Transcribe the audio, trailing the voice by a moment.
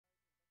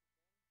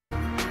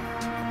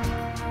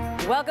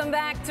Welcome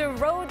back to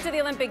Road to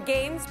the Olympic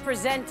Games,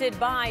 presented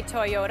by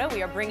Toyota.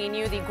 We are bringing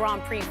you the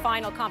Grand Prix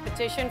final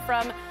competition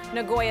from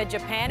Nagoya,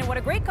 Japan. And what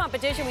a great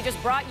competition we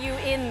just brought you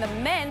in the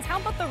men's.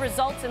 How about the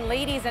results in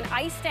ladies and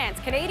ice dance?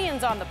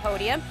 Canadians on the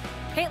podium.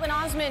 Caitlin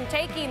Osmond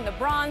taking the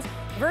bronze.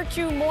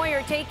 Virtue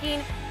Moyer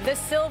taking the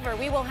silver.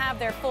 We will have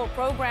their full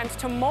programs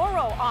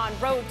tomorrow on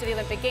Road to the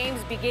Olympic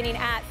Games, beginning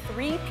at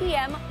 3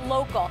 p.m.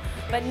 local.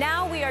 But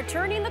now we are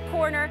turning the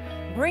corner,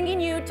 bringing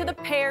you to the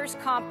pairs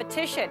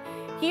competition.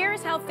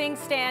 Here's how things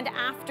stand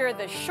after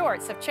the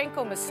short.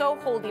 Savchenko-Musso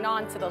holding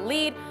on to the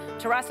lead.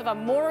 Tarasova,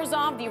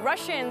 Morozov, the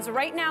Russians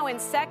right now in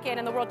second,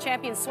 and the world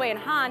champion Sui and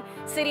Han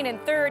sitting in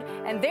third.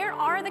 And there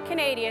are the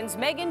Canadians,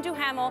 Megan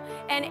Duhamel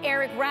and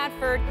Eric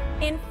Radford,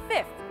 in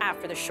fifth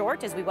after the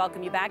short, as we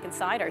welcome you back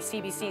inside our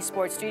CBC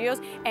Sports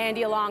Studios.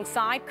 Andy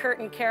alongside Kurt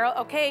and Carol.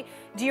 Okay,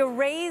 do you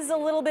raise a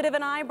little bit of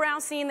an eyebrow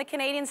seeing the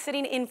Canadians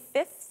sitting in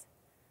fifth?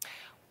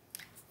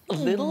 A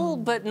little,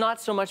 but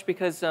not so much,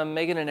 because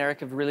Megan and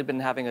Eric have really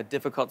been having a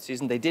difficult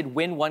season. They did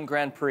win one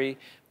Grand Prix,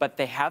 but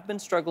they have been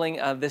struggling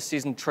this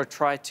season to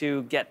try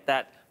to get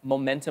that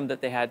momentum that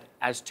they had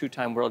as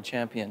two-time world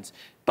champions.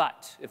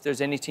 But if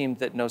there's any team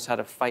that knows how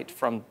to fight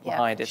from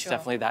behind, it's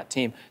definitely that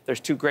team.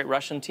 There's two great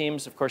Russian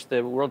teams, of course,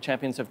 the world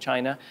champions of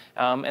China,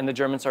 and the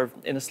Germans are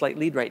in a slight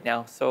lead right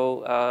now.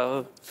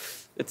 So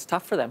it's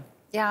tough for them.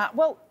 Yeah,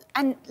 well,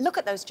 and look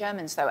at those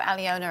Germans, though,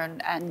 Aliona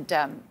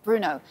and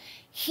Bruno.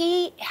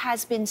 He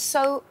has been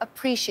so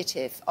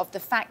appreciative of the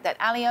fact that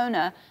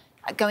Aliona,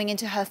 going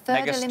into her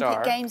third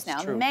Olympic Games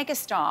now,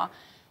 megastar,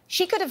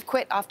 she could have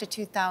quit after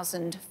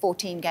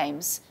 2014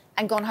 Games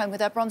and gone home with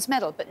her bronze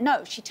medal. But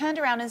no, she turned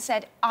around and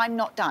said, I'm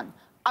not done.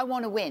 I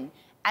want to win.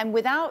 And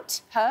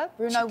without her,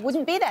 Bruno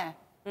wouldn't be there.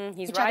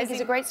 He's which I think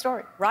is a great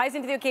story.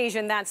 Rising to the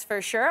occasion, that's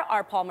for sure.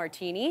 Our Paul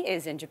Martini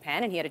is in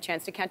Japan, and he had a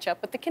chance to catch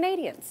up with the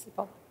Canadians.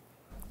 Paul.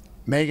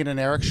 Megan and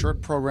Eric,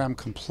 short program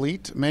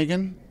complete.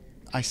 Megan,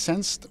 I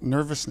sensed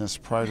nervousness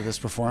prior to this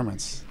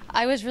performance.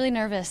 I was really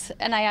nervous,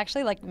 and I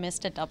actually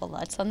missed a double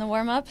Lutz on the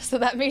warm-up, so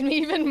that made me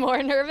even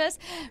more nervous.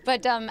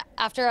 But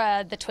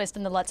after the twist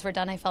and the Lutz were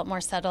done, I felt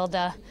more settled.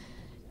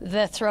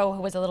 The throw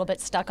was a little bit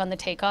stuck on the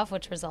takeoff,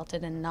 which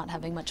resulted in not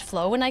having much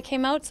flow when I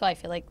came out, so I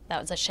feel like that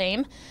was a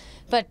shame.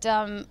 But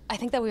I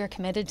think that we were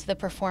committed to the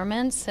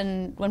performance,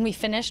 and when we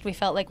finished, we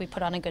felt like we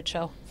put on a good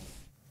show.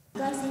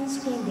 All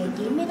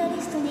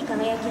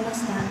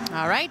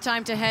right,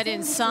 time to head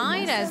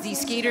inside as the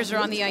skaters are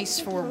on the ice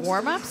for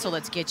warm-up. So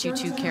let's get you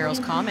to Carol's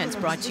comments,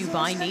 brought to you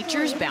by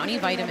Nature's Bounty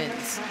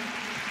Vitamins.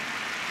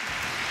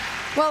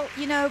 Well,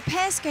 you know,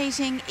 pair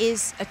skating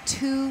is a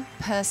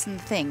two-person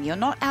thing. You're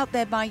not out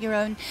there by your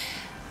own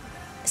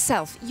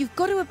self. You've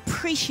got to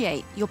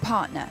appreciate your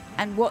partner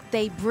and what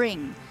they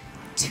bring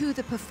to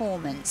the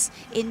performance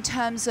in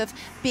terms of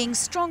being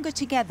stronger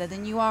together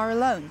than you are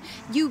alone.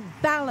 You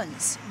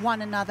balance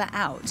one another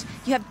out.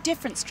 You have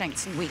different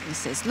strengths and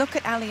weaknesses. Look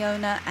at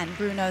Aliona and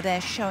Bruno there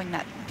showing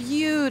that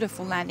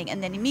beautiful landing,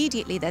 and then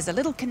immediately there's a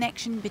little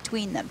connection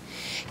between them.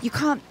 You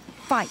can't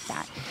fight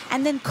that.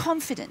 And then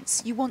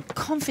confidence. You want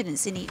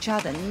confidence in each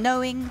other,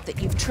 knowing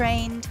that you've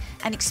trained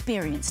and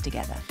experienced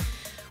together.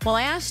 Well,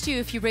 I asked you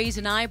if you raise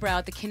an eyebrow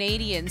at the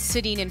Canadians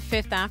sitting in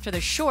fifth after the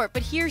short,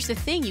 but here's the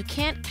thing. You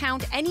can't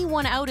count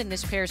anyone out in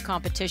this pairs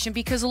competition,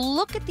 because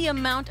look at the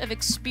amount of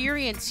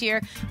experience here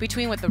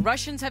between what the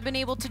Russians have been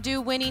able to do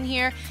winning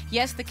here.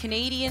 Yes, the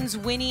Canadians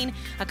winning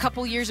a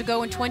couple years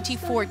ago in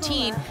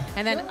 2014,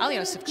 and then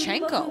Aliona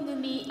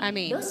Savchenko. I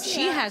mean,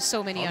 she has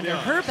so many under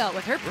her belt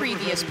with her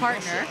previous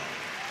partner,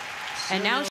 and now